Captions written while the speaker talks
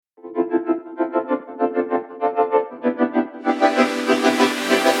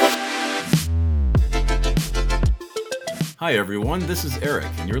Hi, everyone. This is Eric,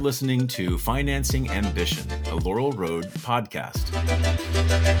 and you're listening to Financing Ambition, a Laurel Road podcast.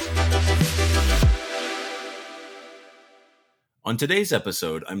 On today's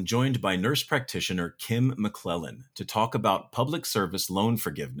episode, I'm joined by nurse practitioner Kim McClellan to talk about Public Service Loan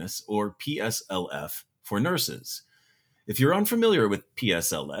Forgiveness, or PSLF, for nurses. If you're unfamiliar with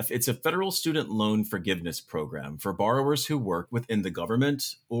PSLF, it's a federal student loan forgiveness program for borrowers who work within the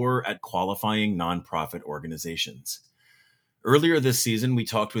government or at qualifying nonprofit organizations. Earlier this season, we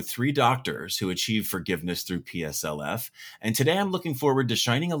talked with 3 doctors who achieved forgiveness through PSLF, and today I'm looking forward to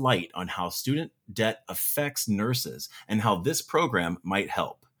shining a light on how student debt affects nurses and how this program might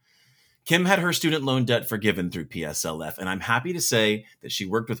help. Kim had her student loan debt forgiven through PSLF, and I'm happy to say that she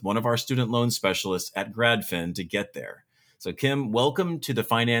worked with one of our student loan specialists at GradFin to get there. So Kim, welcome to the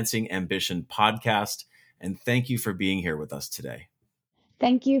Financing Ambition podcast, and thank you for being here with us today.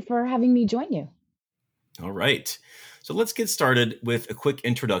 Thank you for having me join you. All right. So let's get started with a quick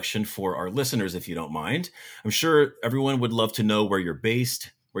introduction for our listeners, if you don't mind. I'm sure everyone would love to know where you're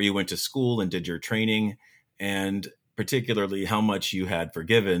based, where you went to school and did your training, and particularly how much you had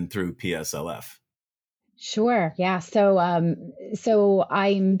forgiven through PSLF. Sure. Yeah. So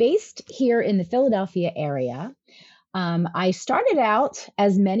I'm based here in the Philadelphia area. I started out,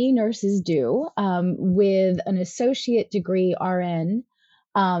 as many nurses do, with an associate degree RN.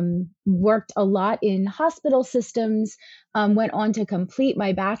 Worked a lot in hospital systems, went on to complete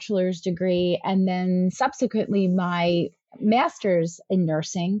my bachelor's degree, and then subsequently my master's in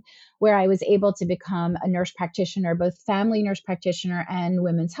nursing, where I was able to become a nurse practitioner, both family nurse practitioner and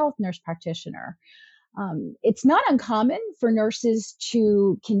women's health nurse practitioner. It's not uncommon for nurses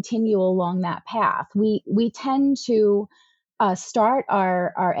to continue along that path. We tend to start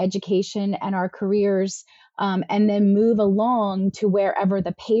our education and our careers and then move along to wherever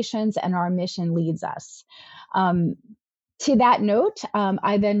the patients and our mission leads us. To that note,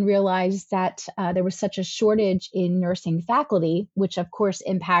 I then realized that there was such a shortage in nursing faculty, which of course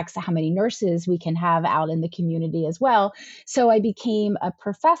impacts how many nurses we can have out in the community as well. So I became a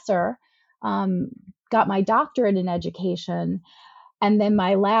professor, got my doctorate in education, and then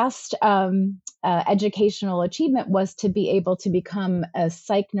my last educational achievement was to be able to become a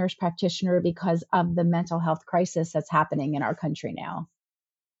psych nurse practitioner because of the mental health crisis that's happening in our country now.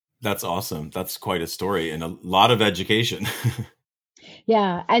 That's awesome. That's quite a story and a lot of education.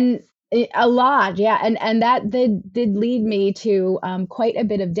 Yeah, and a lot. Yeah, and that did lead me to quite a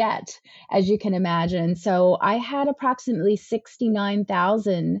bit of debt, as you can imagine. So I had approximately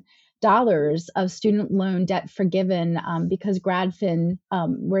 $69,000 of student loan debt forgiven because GradFin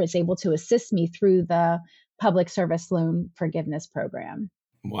was able to assist me through the Public Service Loan Forgiveness Program.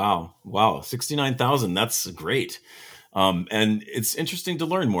 Wow. 69,000. That's great. And it's interesting to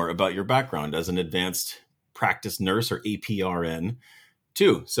learn more about your background as an advanced practice nurse, or APRN,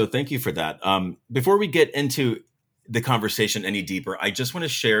 too. So thank you for that. Before we get into the conversation any deeper, I just want to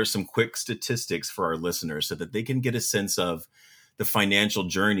share some quick statistics for our listeners so that they can get a sense of the financial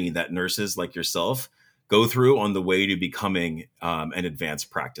journey that nurses like yourself go through on the way to becoming an advanced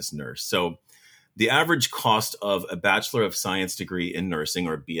practice nurse. So the average cost of a Bachelor of Science degree in nursing,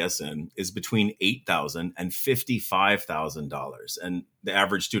 or BSN, is between $8,000 and $55,000. And the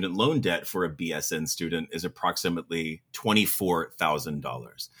average student loan debt for a BSN student is approximately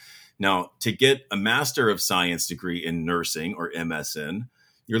 $24,000. Now, to get a Master of Science degree in nursing, or MSN,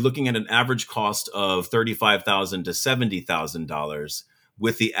 you're looking at an average cost of $35,000 to $70,000,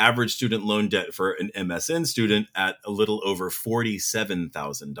 with the average student loan debt for an MSN student at a little over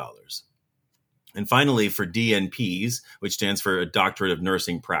 $47,000. And finally, for DNPs, which stands for a Doctorate of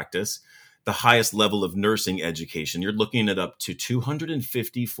Nursing Practice, the highest level of nursing education, you're looking at up to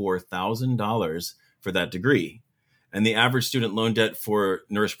 $254,000 for that degree. And the average student loan debt for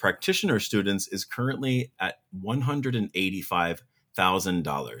nurse practitioner students is currently at $185,000.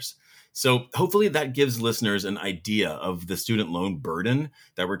 So hopefully that gives listeners an idea of the student loan burden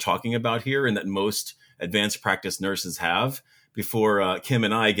that we're talking about here and that most advanced practice nurses have, before Kim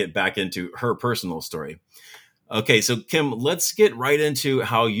and I get back into her personal story. Okay, so Kim, let's get right into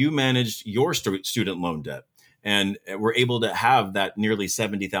how you managed your student loan debt and were able to have that nearly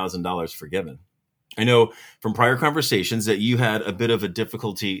 $70,000 forgiven. I know from prior conversations that you had a bit of a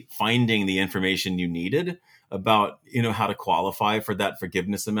difficulty finding the information you needed about, how to qualify for that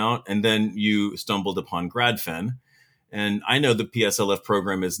forgiveness amount. And then you stumbled upon GradFin. And I know the PSLF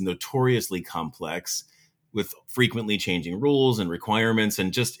program is notoriously complex, with frequently changing rules and requirements,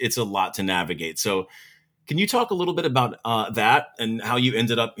 and just it's a lot to navigate. So can you talk a little bit about that and how you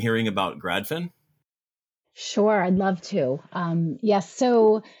ended up hearing about GradFin? Sure, I'd love to. Yes,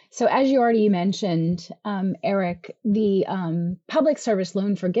 so as you already mentioned, Eric, the public service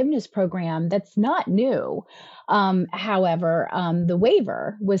loan forgiveness program, that's not new. However, the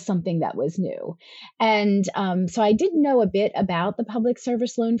waiver was something that was new, and so I did know a bit about the public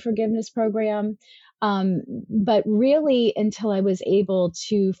service loan forgiveness program. But really, until I was able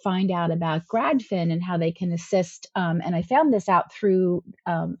to find out about GradFin and how they can assist, and I found this out through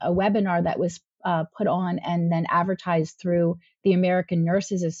a webinar that was put on and then advertised through the American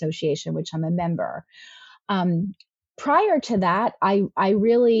Nurses Association, which I'm a member. Um, Prior to that, I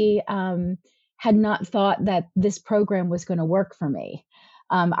really had not thought that this program was going to work for me.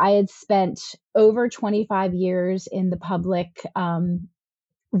 I had spent over 25 years in the public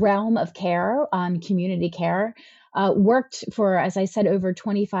realm of care, community care. Worked for, as I said, over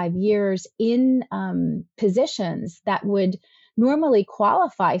 25 years in positions that would normally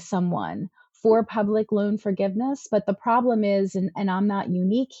qualify someone for public loan forgiveness. But the problem is, and I'm not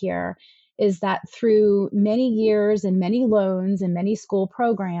unique here, is that through many years and many loans and many school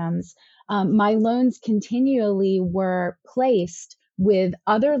programs, my loans continually were placed with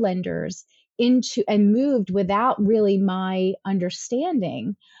other lenders into and moved without really my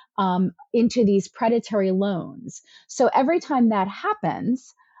understanding into these predatory loans. So every time that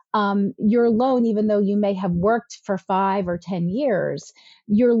happens, your loan, even though you may have worked for 5 or 10 years,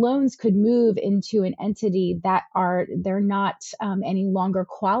 your loans could move into an entity that they're not any longer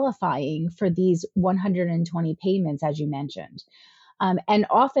qualifying for these 120 payments, as you mentioned. And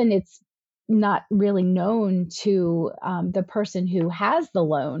often it's not really known to the person who has the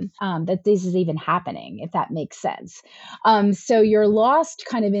loan that this is even happening, if that makes sense. So you're lost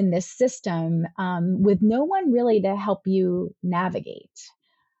kind of in this system with no one really to help you navigate.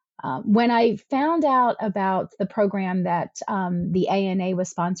 When I found out about the program that the ANA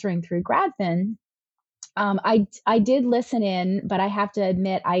was sponsoring through GradFin, I did listen in, but I have to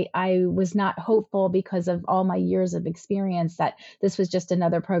admit I was not hopeful because of all my years of experience that this was just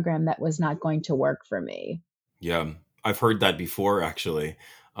another program that was not going to work for me. Yeah, I've heard that before, actually.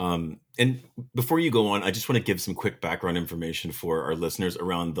 And before you go on, I just want to give some quick background information for our listeners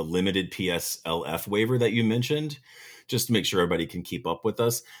around the limited PSLF waiver that you mentioned, just to make sure everybody can keep up with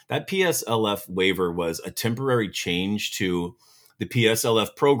us. That PSLF waiver was a temporary change to the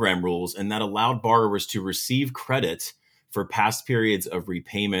PSLF program rules, and that allowed borrowers to receive credit for past periods of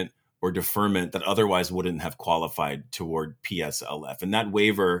repayment or deferment that otherwise wouldn't have qualified toward PSLF. And that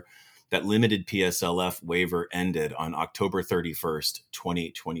waiver, that limited PSLF waiver, ended on October 31st,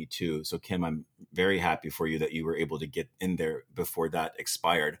 2022. So, Kim, I'm very happy for you that you were able to get in there before that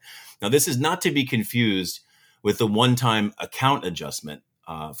expired. Now, this is not to be confused with the one-time account adjustment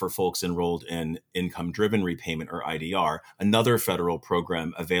for folks enrolled in income-driven repayment, or IDR, another federal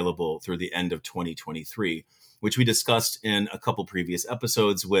program available through the end of 2023, which we discussed in a couple previous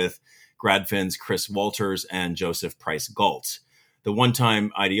episodes with GradFin's Chris Walters and Joseph Price Galt. The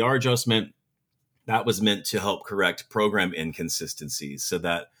one-time IDR adjustment, that was meant to help correct program inconsistencies so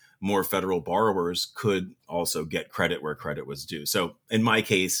that more federal borrowers could also get credit where credit was due. So in my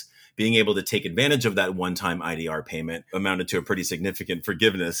case, being able to take advantage of that one-time IDR payment amounted to a pretty significant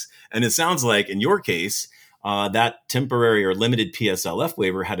forgiveness. And it sounds like in your case, that temporary or limited PSLF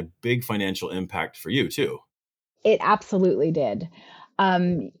waiver had a big financial impact for you too. It absolutely did.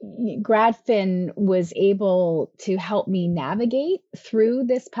 GradFin was able to help me navigate through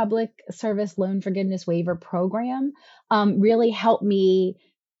this public service loan forgiveness waiver program, really helped me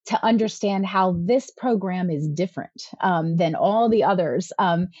to understand how this program is different than all the others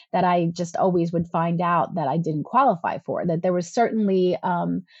that I just always would find out that I didn't qualify for. That there was certainly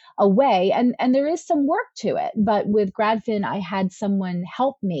a way, and there is some work to it. But with GradFin, I had someone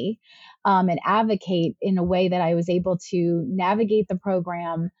help me and advocate in a way that I was able to navigate the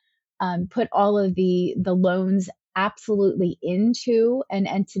program, put all of the loans absolutely into an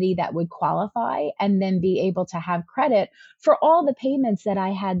entity that would qualify, and then be able to have credit for all the payments that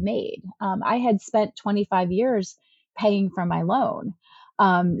I had made. I had spent 25 years paying for my loan.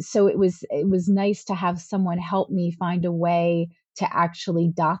 So it was nice to have someone help me find a way to actually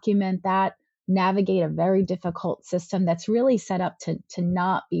document that, navigate a very difficult system that's really set up to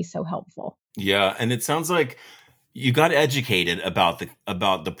not be so helpful. Yeah, and it sounds like you got educated about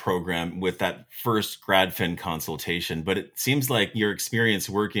the program with that first GradFin consultation, but it seems like your experience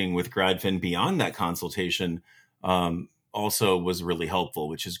working with GradFin beyond that consultation also was really helpful,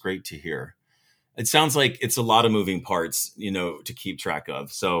 which is great to hear. It sounds like it's a lot of moving parts, to keep track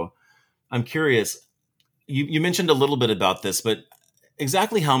of. So I'm curious. You mentioned a little bit about this, but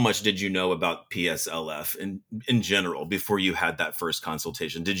exactly how much did you know about PSLF in general before you had that first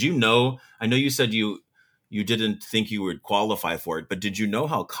consultation? Did you know? I know you said you didn't think you would qualify for it, but did you know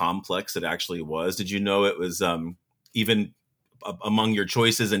how complex it actually was? Did you know it was even among your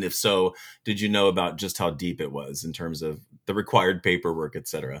choices? And if so, did you know about just how deep it was in terms of the required paperwork, et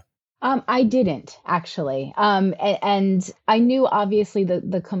cetera? I didn't actually, and I knew obviously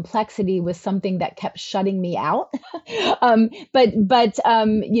the complexity was something that kept shutting me out. But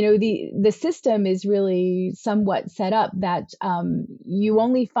you know, the system is really somewhat set up that you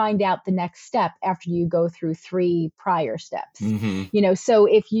only find out the next step after you go through three prior steps. Hmm. You know, so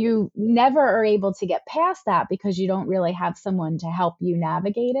if you never are able to get past that because you don't really have someone to help you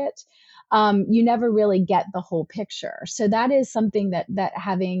navigate it, you never really get the whole picture. So that is something that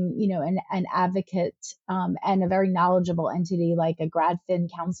having, you know, an advocate and a very knowledgeable entity like a grad fin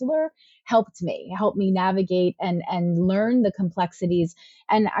counselor helped me navigate and learn the complexities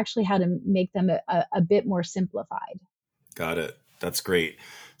and actually how to make them a bit more simplified. Got it. That's great.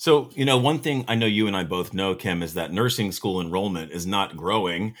 So, you know, one thing I know you and I both know, Kim, is that nursing school enrollment is not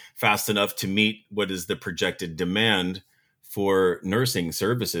growing fast enough to meet what is the projected demand for nursing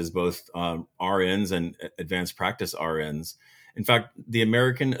services, both RNs and advanced practice RNs. In fact, the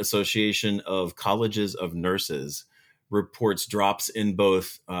American Association of Colleges of Nurses reports drops in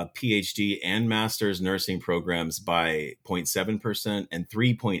both PhD and master's nursing programs by 0.7% and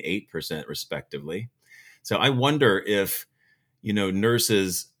 3.8%, respectively. So I wonder if, you know,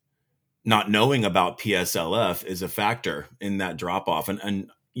 nurses not knowing about PSLF is a factor in that drop off. And,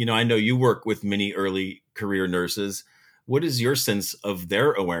 you know, I know you work with many early career nurses. What is your sense of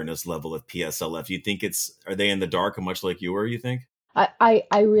their awareness level of PSLF? You think are they in the dark much like you were, you think? I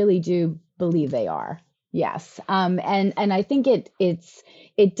really do believe they are. Yes. And I think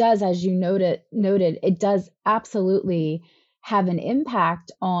it does, as you noted, it does absolutely have an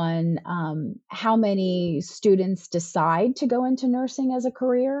impact on how many students decide to go into nursing as a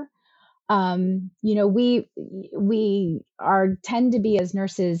career. You know, we are tend to be as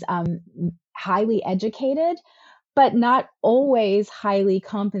nurses highly educated, but not always highly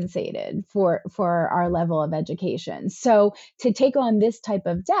compensated for our level of education. So to take on this type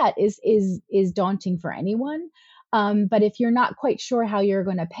of debt is daunting for anyone. But if you're not quite sure how you're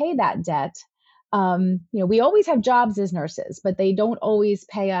going to pay that debt, you know, we always have jobs as nurses, but they don't always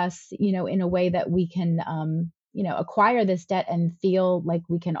pay us, you know, in a way that we can, you know, acquire this debt and feel like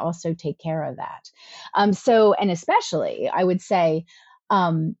we can also take care of that. So, and especially, I would say,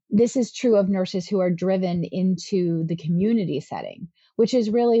 this is true of nurses who are driven into the community setting, which is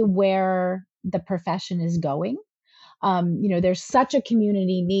really where the profession is going. You know, there's such a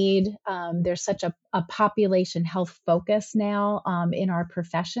community need. There's such a population health focus now in our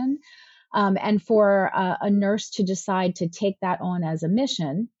profession. And for a nurse to decide to take that on as a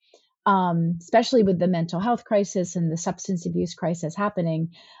mission, especially with the mental health crisis and the substance abuse crisis happening,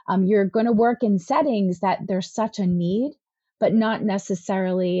 you're going to work in settings that there's such a need, but not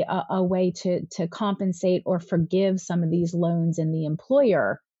necessarily a way to compensate or forgive some of these loans in the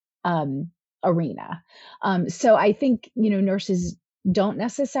employer um, arena. So I think, you know, nurses don't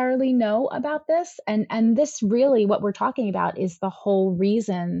necessarily know about this, and this really what we're talking about is the whole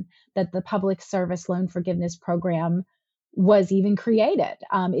reason that the public service loan forgiveness program was even created,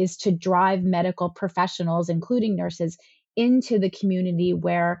 is to drive medical professionals, including nurses, into the community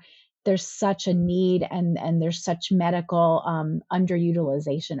where there's such a need and there's such medical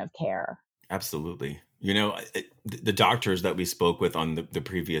underutilization of care. Absolutely. You know, the doctors that we spoke with on the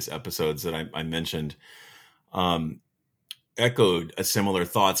previous episodes that I mentioned um, echoed a similar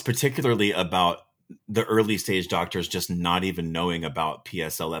thoughts, particularly about the early stage doctors just not even knowing about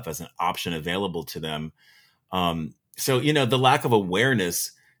PSLF as an option available to them. So, you know, the lack of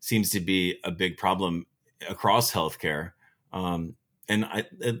awareness seems to be a big problem across healthcare.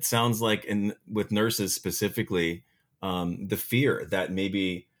 It sounds like with nurses specifically, the fear that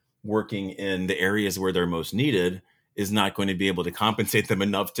maybe working in the areas where they're most needed is not going to be able to compensate them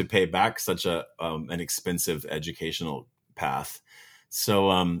enough to pay back such an expensive educational path.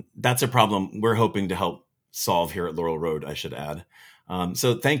 So that's a problem we're hoping to help solve here at Laurel Road, I should add.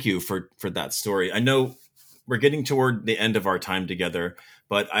 So thank you for that story. I know we're getting toward the end of our time together,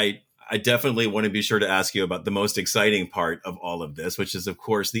 but I definitely want to be sure to ask you about the most exciting part of all of this, which is, of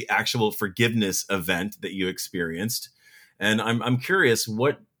course, the actual forgiveness event that you experienced. And I'm curious,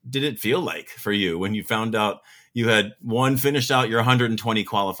 what did it feel like for you when you found out you had, one, finished out your 120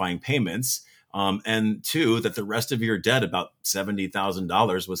 qualifying payments, and two, that the rest of your debt, about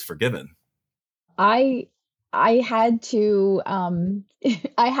 $70,000, was forgiven? I I had to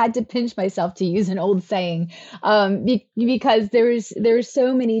I had to pinch myself to use an old saying because there's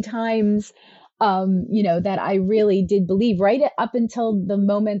so many times that I really did believe right up until the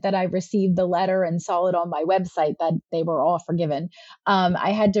moment that I received the letter and saw it on my website that they were all forgiven.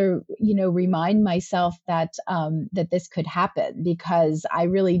 I had to, remind myself that that this could happen because I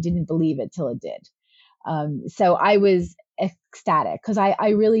really didn't believe it till it did. So I was ecstatic because I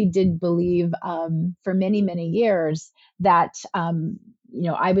really did believe for many, many years that,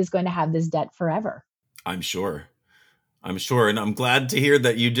 I was going to have this debt forever. I'm sure. I'm sure. And I'm glad to hear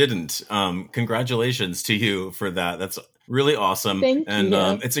that you didn't. Congratulations to you for that. That's really awesome. Thank And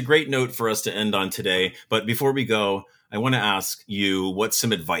you. it's a great note for us to end on today. But before we go, I want to ask you what's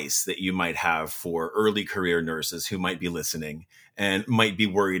some advice that you might have for early career nurses who might be listening and might be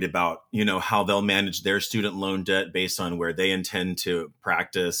worried about, how they'll manage their student loan debt based on where they intend to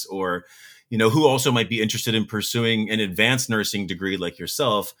practice, or, who also might be interested in pursuing an advanced nursing degree like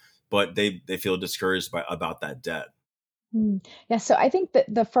yourself, but they feel discouraged about that debt. Yeah, so I think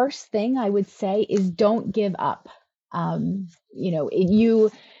that the first thing I would say is don't give up.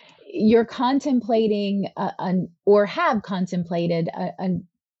 You're contemplating or have contemplated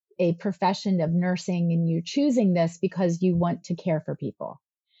a profession of nursing, and you're choosing this because you want to care for people.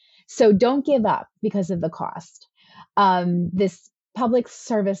 So don't give up because of the cost. This public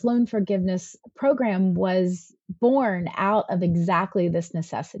service loan forgiveness program was born out of exactly this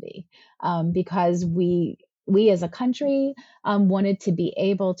necessity, because we as a country wanted to be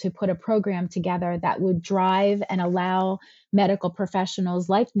able to put a program together that would drive and allow medical professionals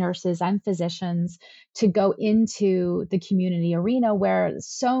like nurses and physicians to go into the community arena where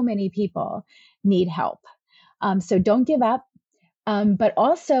so many people need help. So don't give up. But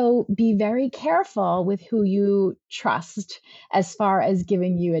also be very careful with who you trust as far as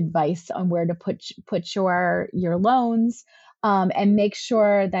giving you advice on where to put your loans, and make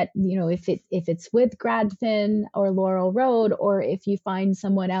sure that if it's with Gradfin or Laurel Road, or if you find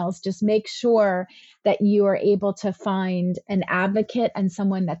someone else, just make sure that you are able to find an advocate and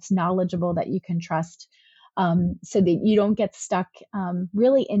someone that's knowledgeable that you can trust, so that you don't get stuck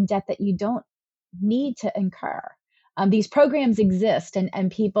really in debt that you don't need to incur. These programs exist,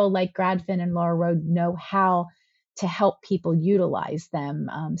 and people like Gradfin and Laurel Road know how to help people utilize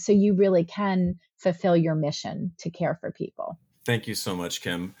them. So you really can fulfill your mission to care for people. Thank you so much,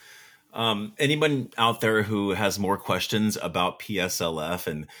 Kim. Anyone out there who has more questions about PSLF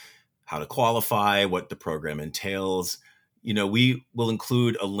and how to qualify, what the program entails, we will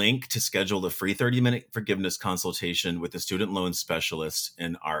include a link to schedule a free 30-minute forgiveness consultation with a student loan specialist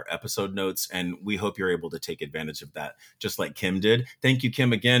in our episode notes. And we hope you're able to take advantage of that, just like Kim did. Thank you,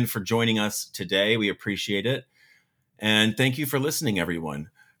 Kim, again for joining us today. We appreciate it. And thank you for listening,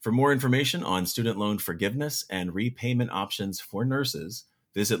 everyone. For more information on student loan forgiveness and repayment options for nurses,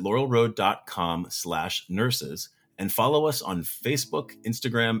 visit laurelroad.com/nurses and follow us on Facebook,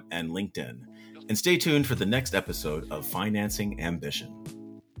 Instagram, and LinkedIn. And stay tuned for the next episode of Financing Ambition.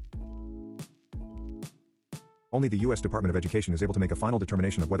 Only the U.S. Department of Education is able to make a final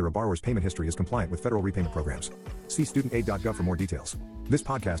determination of whether a borrower's payment history is compliant with federal repayment programs. See studentaid.gov for more details. This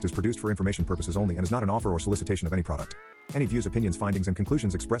podcast is produced for information purposes only and is not an offer or solicitation of any product. Any views, opinions, findings, and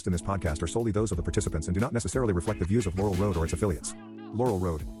conclusions expressed in this podcast are solely those of the participants and do not necessarily reflect the views of Laurel Road or its affiliates. Laurel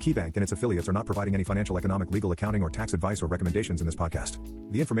Road, KeyBank, and its affiliates are not providing any financial, economic, legal, accounting, or tax advice or recommendations in this podcast.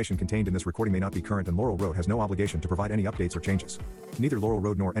 The information contained in this recording may not be current, and Laurel Road has no obligation to provide any updates or changes. Neither Laurel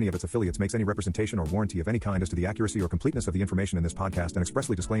Road nor any of its affiliates makes any representation or warranty of any kind as to the accuracy or completeness of the information in this podcast and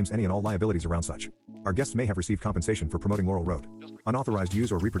expressly disclaims any and all liabilities around such. Our guests may have received compensation for promoting Laurel Road. Unauthorized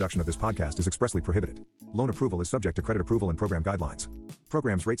use or reproduction of this podcast is expressly prohibited. Loan approval is subject to credit approval and program guidelines.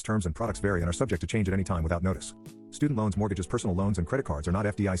 Programs, rates, terms, and products vary and are subject to change at any time without notice. Student loans, mortgages, personal loans, and credit cards are not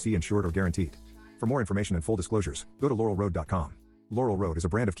FDIC insured or guaranteed. For more information and full disclosures, go to laurelroad.com. Laurel Road is a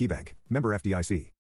brand of KeyBank, member FDIC.